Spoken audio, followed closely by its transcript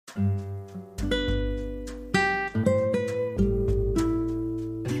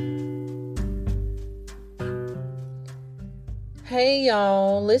Hey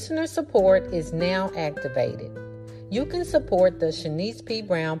y'all, listener support is now activated. You can support the Shanice P.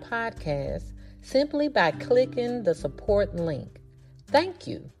 Brown podcast simply by clicking the support link. Thank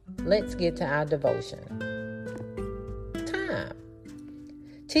you. Let's get to our devotion. Time.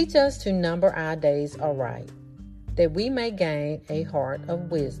 Teach us to number our days aright, that we may gain a heart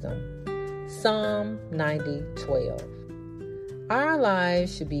of wisdom. Psalm 90:12. Our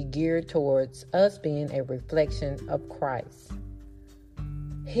lives should be geared towards us being a reflection of Christ.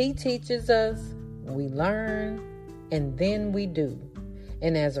 He teaches us, we learn, and then we do.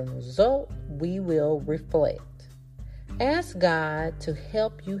 And as a result, we will reflect. Ask God to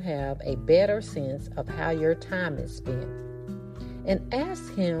help you have a better sense of how your time is spent. And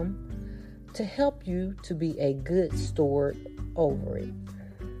ask Him to help you to be a good steward over it.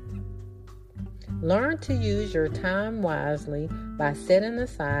 Learn to use your time wisely by setting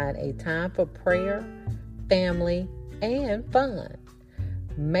aside a time for prayer, family, and fun.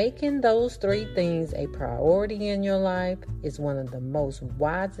 Making those three things a priority in your life is one of the most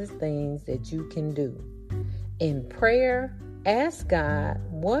wisest things that you can do. In prayer, ask God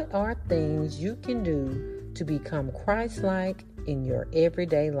what are things you can do to become Christ-like in your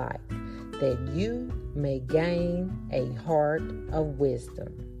everyday life, that you may gain a heart of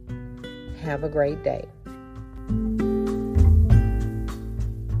wisdom. Have a great day.